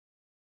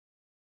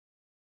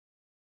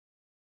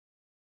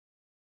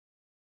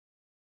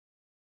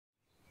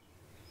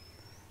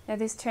Yeah,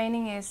 this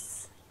training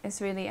is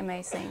really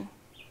amazing,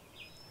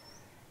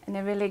 and it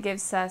really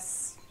gives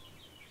us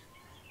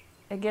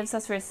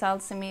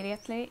results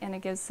immediately, and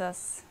it gives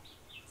us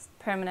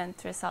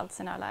permanent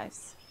results in our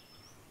lives,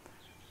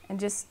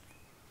 and just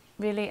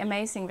really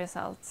amazing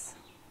results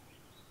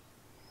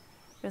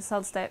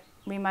that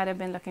we might have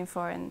been looking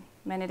for in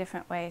many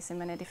different ways in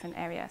many different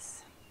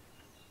areas.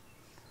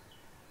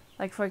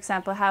 Like, for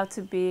example, how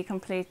to be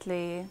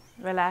completely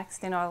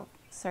relaxed in all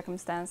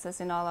circumstances,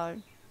 in all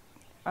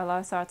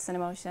our thoughts and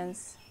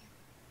emotions.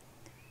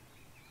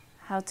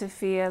 How to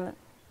feel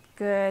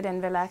good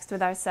and relaxed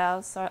with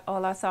ourselves,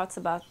 all our thoughts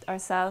about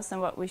ourselves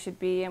and what we should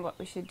be and what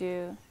we should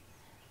do.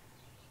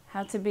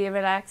 How to be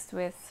relaxed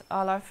with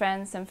all our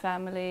friends and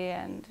family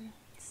and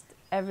just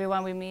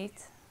everyone we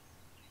meet.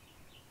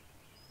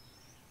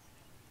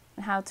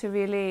 And how to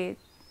really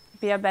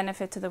be a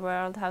benefit to the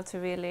world, how to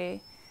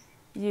really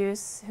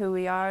use who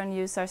we are and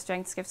use our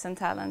strengths, gifts and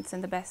talents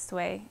in the best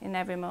way in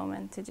every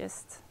moment to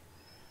just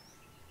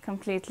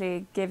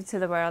completely give to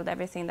the world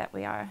everything that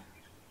we are.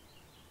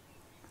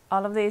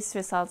 All of these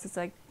results is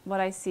like what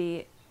I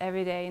see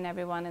every day in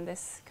everyone in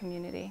this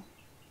community.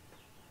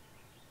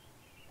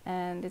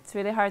 And it's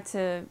really hard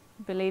to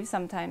believe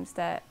sometimes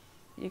that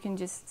you can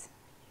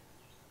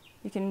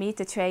meet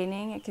the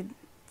training. It could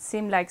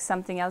seem like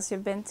something else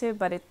you've been to,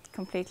 but it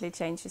completely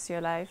changes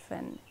your life,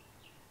 and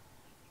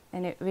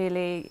it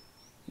really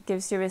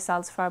gives you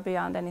results far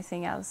beyond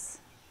anything else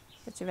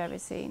that you've ever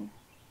seen.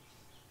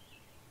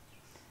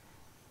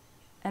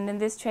 And in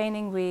this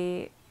training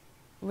we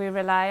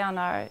rely on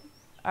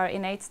our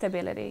innate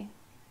stability.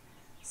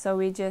 So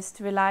we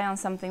just rely on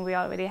something we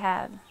already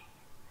have.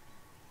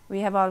 We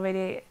have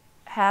already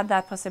had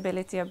that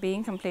possibility of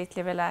being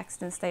completely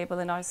relaxed and stable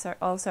in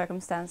all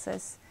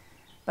circumstances,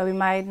 but we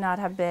might not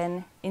have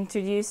been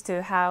introduced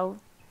to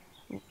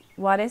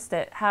what is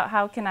that?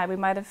 How can we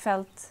might have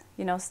felt,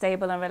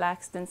 stable and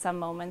relaxed in some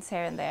moments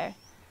here and there,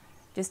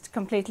 just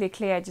completely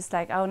clear, just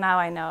like, oh, now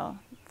I know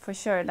for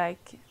sure,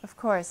 like, of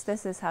course,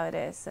 this is how it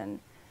is,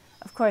 and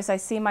of course I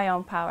see my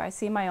own power, I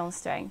see my own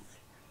strength.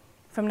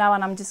 From now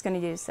on I'm just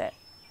going to use it.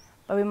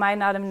 But we might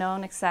not have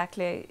known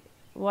exactly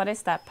what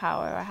is that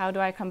power, or how do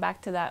I come back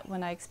to that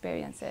when I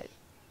experience it.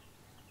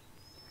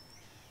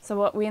 So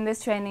what we in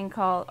this training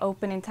call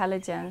open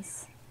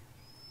intelligence,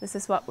 this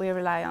is what we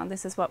rely on,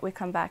 this is what we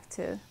come back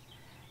to.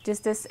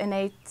 Just this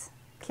innate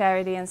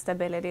clarity and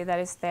stability that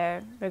is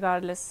there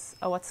regardless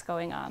of what's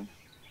going on.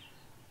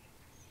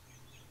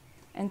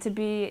 And to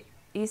be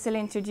easily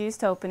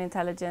introduced to open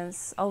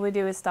intelligence, all we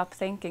do is stop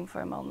thinking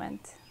for a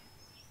moment.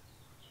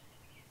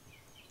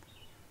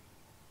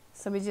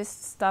 So we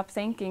just stop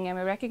thinking and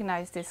we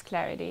recognize this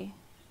clarity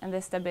and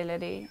this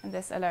stability and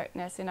this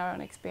alertness in our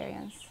own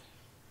experience.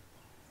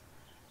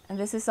 And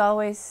this is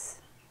always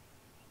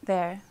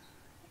there.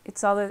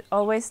 It's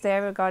always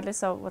there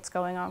regardless of what's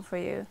going on for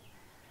you.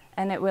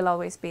 And it will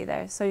always be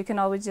there. So you can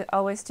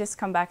always just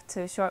come back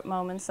to short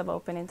moments of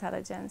open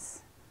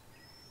intelligence.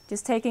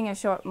 Just taking a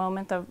short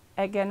moment of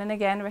again and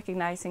again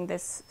recognizing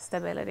this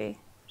stability.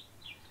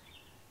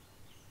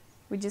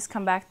 We just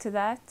come back to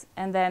that,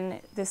 and then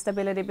the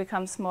stability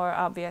becomes more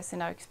obvious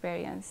in our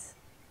experience.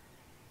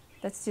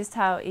 That's just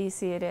how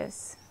easy it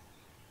is.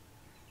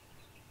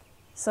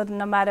 So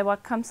no matter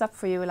what comes up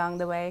for you along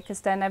the way, because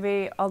then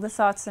all the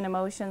thoughts and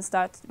emotions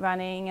start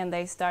running, and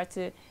they start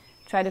to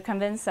try to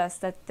convince us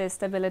that the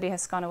stability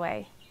has gone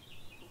away.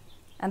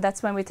 And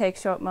that's when we take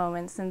short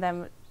moments, and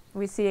then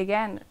we see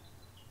again,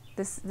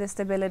 the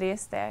stability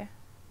is there.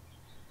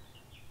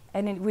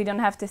 And we don't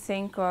have to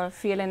think or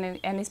feel in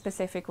any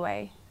specific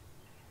way.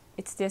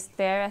 It's just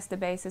there as the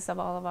basis of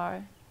all of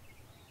our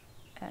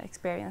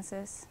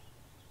experiences.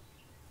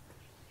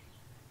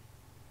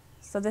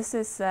 So this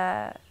is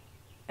a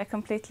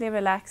completely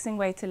relaxing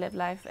way to live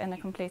life, and a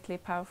completely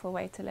powerful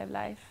way to live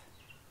life.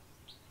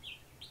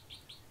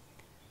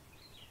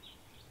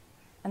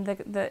 And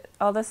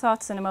all the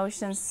thoughts and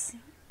emotions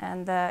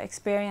and the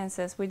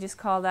experiences, we just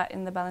call that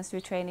in the Balanced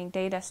Retraining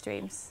data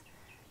streams,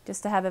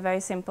 just to have a very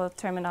simple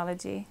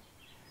terminology.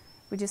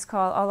 We just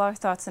call all our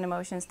thoughts and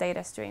emotions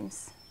data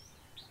streams.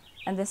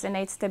 And this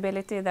innate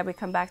stability that we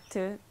come back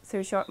to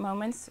through short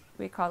moments,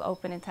 we call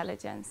open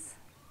intelligence.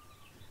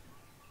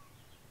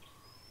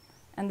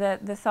 And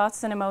the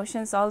thoughts and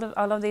emotions, all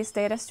of these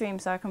data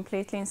streams are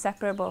completely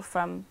inseparable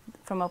from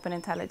open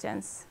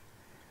intelligence.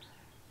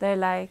 They're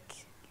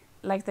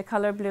like the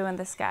color blue in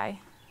the sky.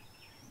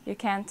 You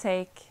can't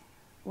take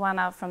one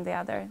out from the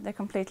other. They're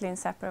completely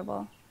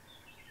inseparable.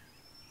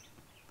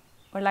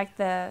 Or like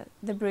the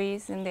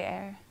breeze in the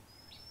air.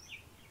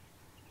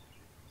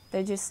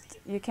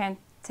 You can't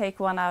take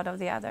one out of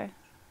the other.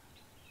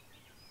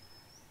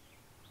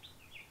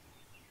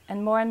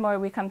 And more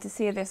we come to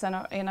see this in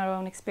our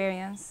own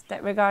experience,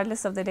 that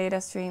regardless of the data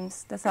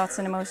streams, the thoughts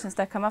and emotions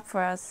that come up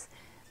for us,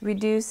 we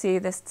do see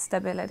this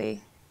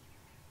stability,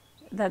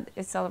 that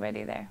it's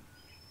already there.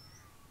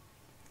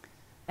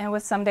 And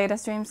with some data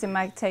streams,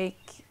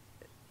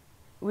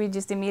 we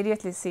just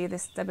immediately see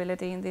this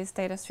stability in these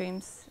data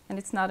streams, and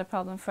it's not a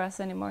problem for us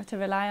anymore to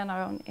rely on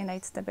our own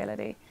innate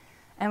stability.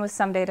 And with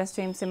some data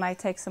streams, it might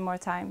take some more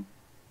time.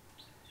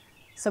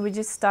 So we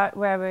just start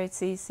wherever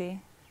it's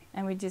easy,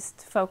 and we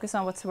just focus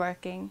on what's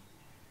working.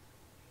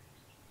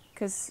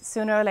 Because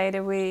sooner or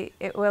later,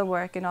 it will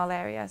work in all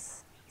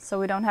areas. So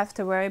we don't have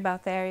to worry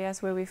about the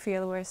areas where we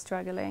feel we're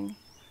struggling.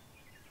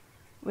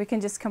 We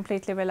can just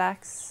completely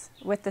relax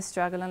with the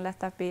struggle and let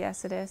that be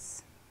as it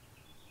is.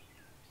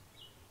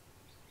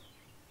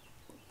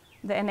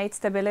 The innate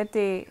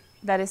stability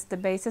that is the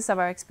basis of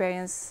our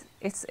experience,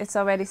 it's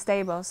already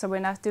stable, so we're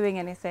not doing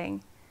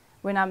anything.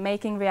 We're not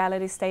making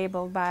reality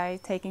stable by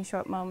taking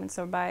short moments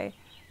or by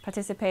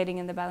participating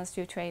in the Balanced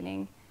View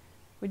training.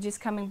 We're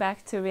just coming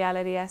back to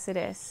reality as it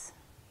is.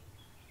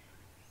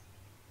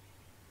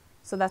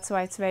 So that's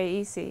why it's very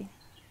easy,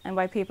 and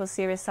why people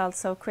see results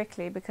so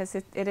quickly, because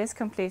it is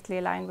completely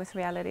aligned with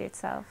reality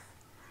itself.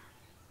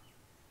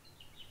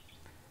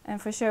 And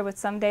for sure, with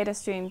some data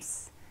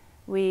streams,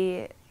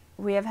 we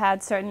have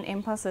had certain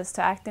impulses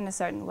to act in a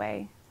certain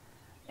way,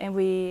 and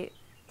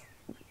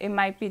it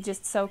might be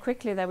just so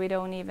quickly that we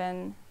don't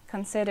even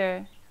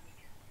consider,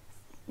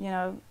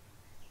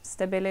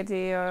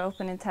 stability or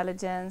open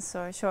intelligence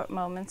or short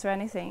moments or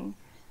anything.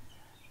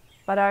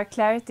 But our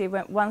clarity,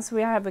 once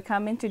we have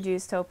become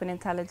introduced to open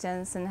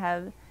intelligence and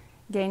have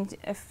gained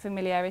a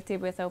familiarity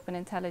with open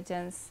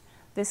intelligence,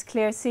 this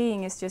clear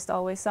seeing is just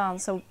always on.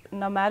 So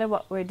no matter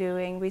what we're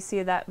doing, we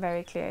see that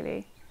very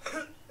clearly.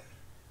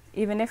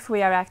 Even if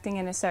we are acting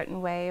in a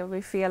certain way, or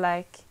we feel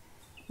like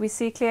we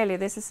see clearly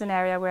this is an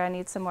area where I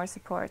need some more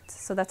support.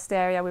 So that's the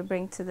area we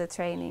bring to the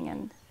training,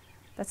 and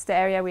that's the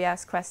area we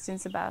ask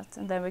questions about,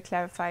 and then we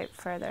clarify it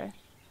further.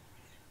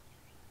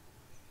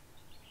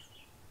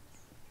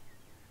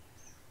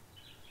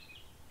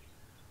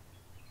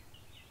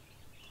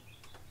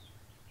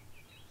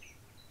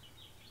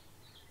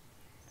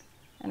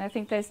 And I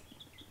think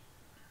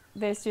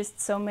there's just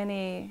so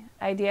many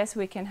ideas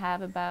we can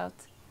have about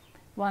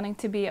wanting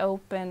to be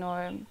open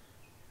or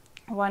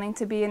wanting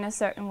to be in a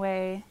certain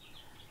way.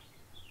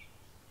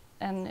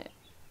 And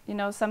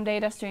some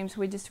data streams,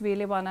 we just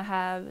really want to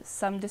have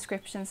some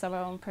descriptions of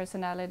our own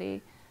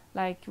personality.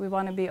 Like we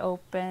want to be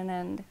open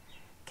and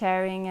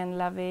caring and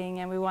loving,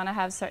 and we want to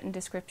have certain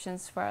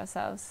descriptions for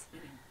ourselves.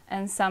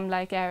 And some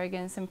like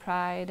arrogance and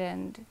pride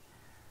and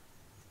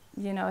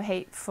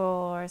hateful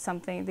or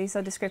something. These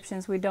are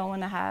descriptions we don't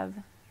want to have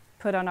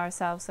put on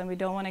ourselves, and we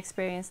don't want to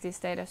experience these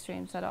data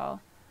streams at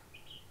all.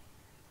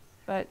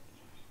 But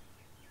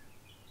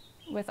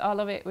with all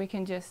of it, we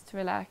can just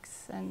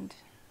relax, and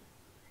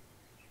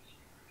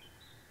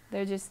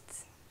they're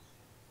just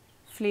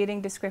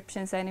fleeting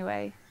descriptions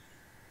anyway.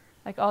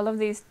 Like all of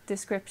these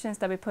descriptions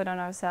that we put on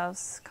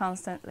ourselves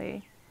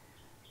constantly,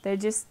 they're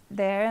just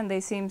there and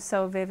they seem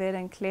so vivid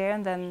and clear,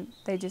 and then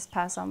they just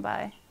pass on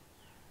by.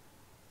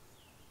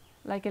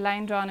 Like a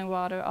line drawn in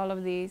water, all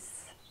of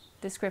these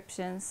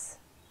descriptions,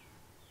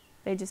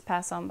 they just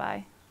pass on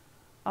by.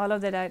 All of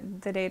the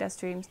data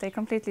streams, they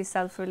completely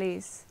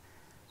self-release.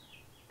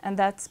 And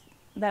that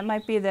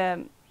might be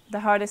the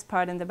hardest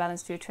part in the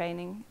Balanced View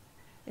training,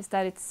 is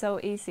that it's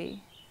so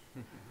easy.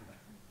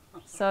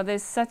 So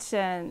there's such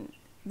a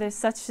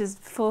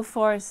full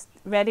force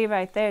ready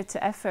right there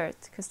to effort,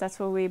 because that's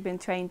what we've been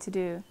trained to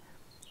do.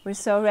 We're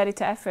so ready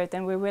to effort,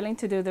 and we're willing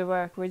to do the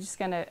work. We're just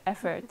going to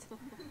effort.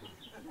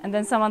 And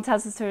then someone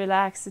tells us to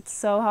relax. It's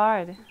so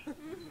hard.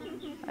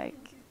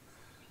 Like,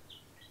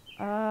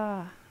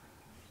 I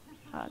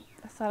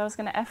thought I was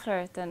going to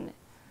effort, and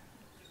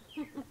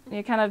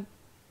you kind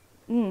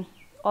of,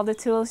 all the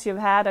tools you've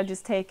had are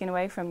just taken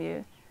away from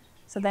you.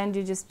 So then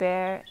you just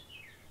bear,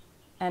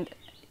 and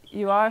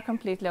you are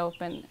completely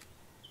open.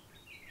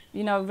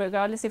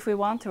 Regardless if we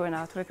want to or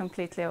not, we're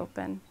completely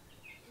open.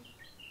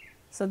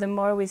 So the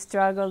more we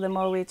struggle, the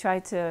more we try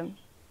to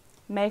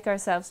make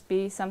ourselves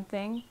be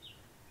something,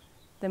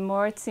 the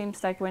more it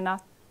seems like we're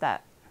not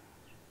that.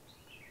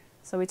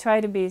 So we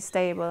try to be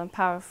stable and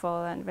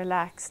powerful and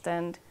relaxed,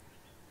 and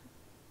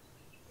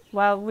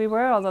we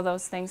were all of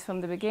those things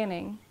from the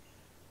beginning.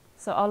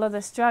 So all of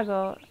the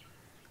struggle,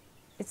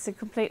 it's a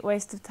complete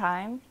waste of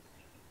time,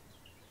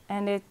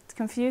 and it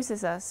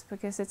confuses us,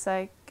 because it's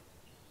like,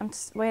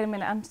 wait a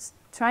minute, I'm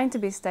trying to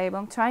be stable,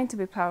 I'm trying to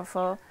be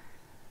powerful,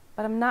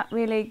 but I'm not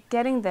really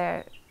getting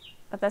there.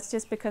 But that's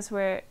just because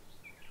we're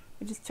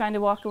just trying to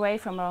walk away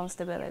from our own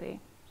stability.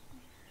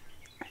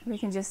 We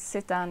can just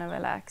sit down and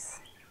relax,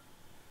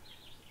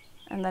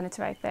 and then it's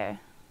right there.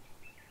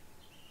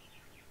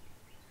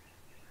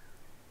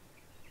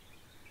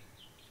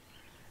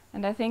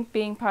 And I think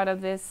being part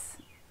of this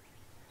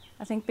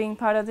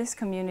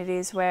community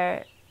is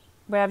where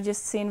I've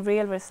just seen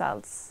real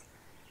results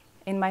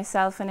in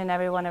myself and in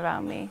everyone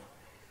around me.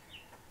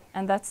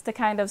 And that's the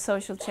kind of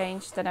social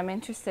change that I'm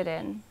interested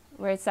in,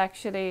 where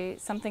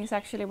something's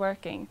actually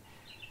working,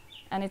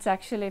 and it's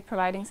actually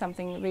providing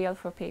something real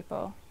for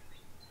people.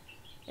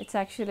 It's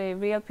actually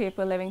real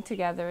people living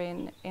together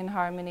in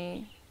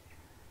harmony,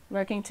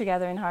 working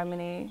together in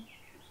harmony,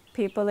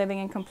 people living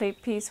in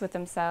complete peace with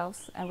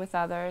themselves and with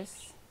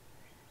others.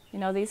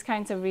 These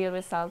kinds of real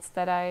results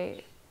that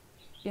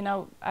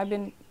I've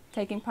been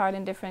taking part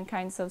in different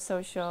kinds of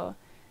social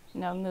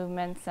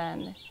movements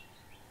and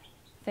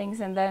things.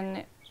 And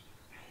then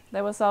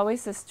there was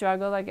always a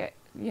struggle, like,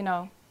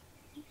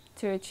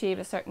 to achieve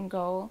a certain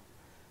goal.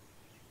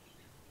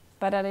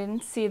 But I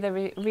didn't see the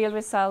real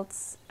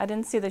results. I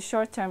didn't see the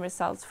short-term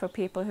results for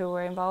people who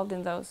were involved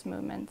in those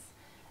movements.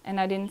 And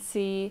I didn't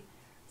see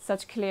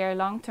such clear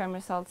long-term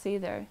results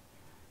either.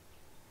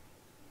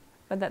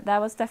 But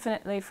that was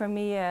definitely for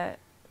me,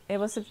 it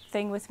was a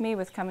thing with me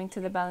with coming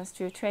to the Balanced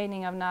True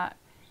training of not,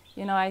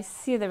 I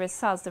see the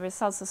results. The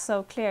results are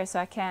so clear, so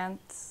I can't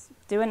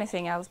do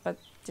anything else but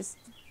just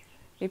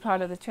be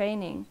part of the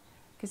training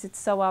because it's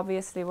so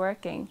obviously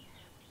working.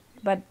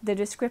 But the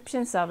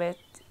descriptions of it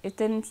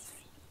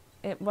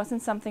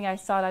wasn't something I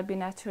thought I'd be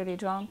naturally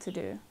drawn to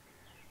do.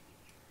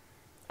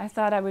 I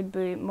thought I would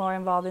be more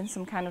involved in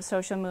some kind of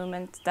social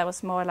movement that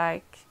was more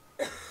about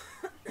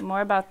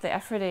the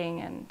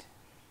efforting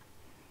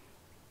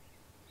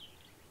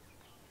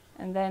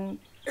and then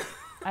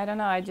I don't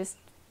know, I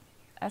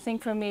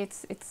think for me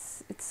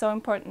it's so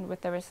important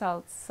with the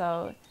results.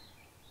 So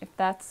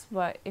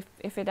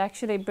if it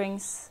actually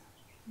brings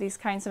these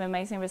kinds of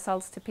amazing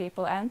results to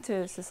people and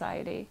to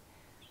society,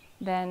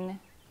 then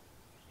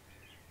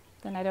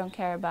I don't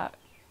care about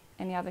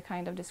any other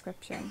kind of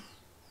description.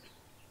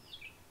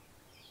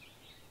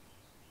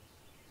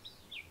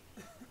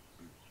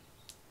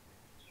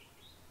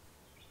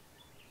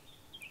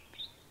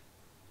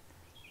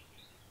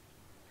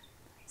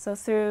 So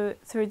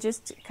through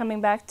just coming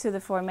back to the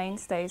four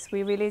mainstays,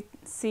 we really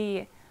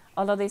see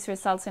all of these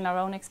results in our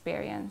own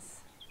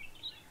experience.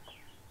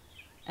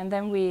 And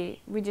then we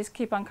just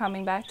keep on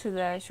coming back to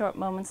the short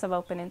moments of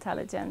open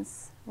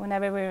intelligence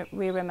whenever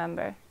we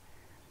remember.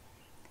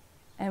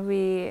 And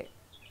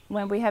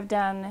when we have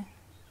done,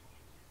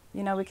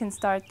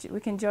 we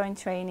can join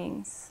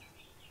trainings.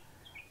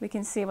 We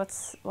can see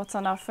what's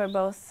on offer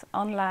both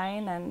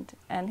online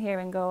and here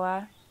in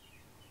Goa.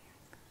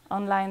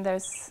 Online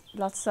there's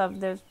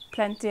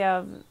plenty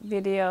of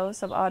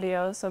videos, of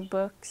audios, of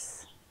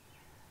books.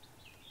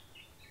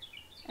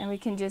 And we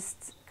can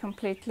just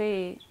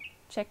completely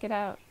check it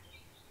out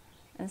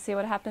and see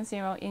what happens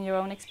in your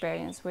own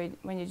experience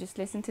when you just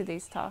listen to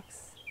these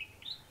talks,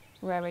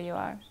 wherever you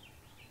are.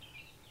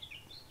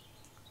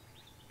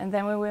 And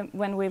then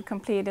when we've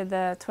completed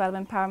the 12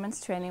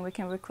 empowerments training, we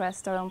can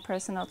request our own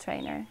personal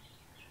trainer.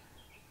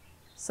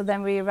 So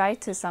then we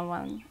write to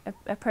someone,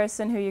 a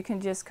person who you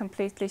can just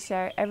completely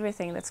share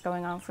everything that's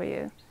going on for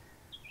you.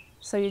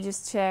 So you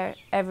just share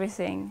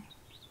everything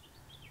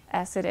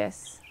as it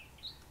is.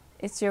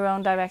 It's your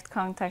own direct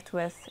contact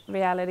with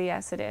reality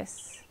as it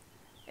is.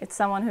 It's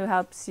someone who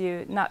helps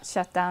you not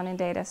shut down in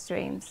data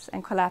streams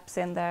and collapse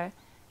in there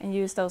and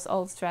use those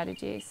old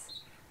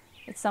strategies.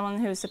 It's someone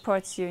who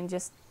supports you in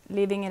just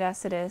leaving it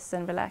as it is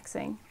and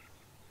relaxing.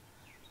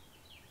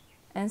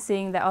 And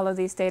seeing that all of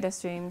these data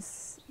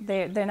streams,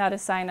 they're not a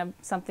sign of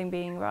something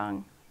being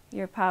wrong.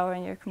 Your power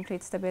and your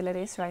complete stability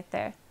is right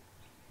there.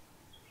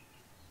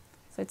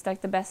 So it's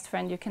like the best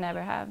friend you can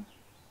ever have.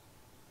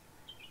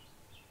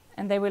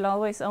 And they will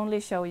always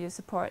only show you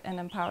support and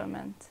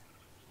empowerment.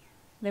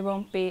 There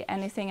won't be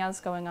anything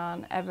else going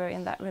on ever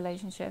in that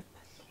relationship.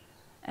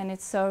 And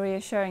it's so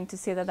reassuring to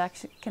see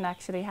that can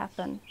actually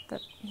happen,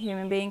 that a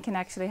human being can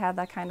actually have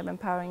that kind of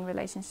empowering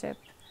relationship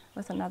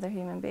with another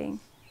human being.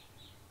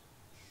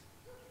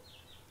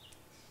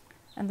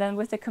 And then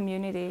with the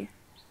community,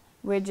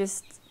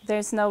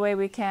 there's no way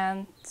we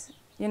can't,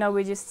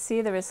 we just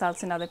see the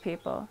results in other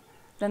people.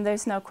 Then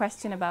there's no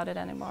question about it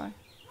anymore.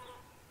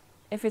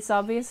 If it's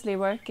obviously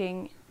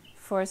working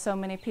for so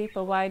many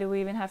people, why do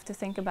we even have to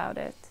think about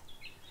it?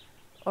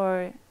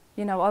 Or,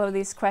 all of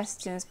these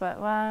questions, but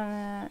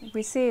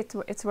we see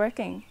it's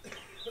working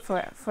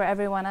for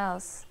everyone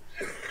else.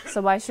 So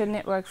why shouldn't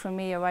it work for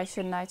me, or why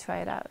shouldn't I try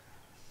it out?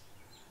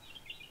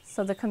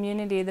 So the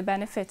community, the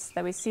benefits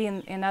that we see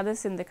in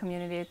others in the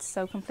community, it's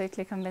so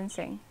completely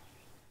convincing.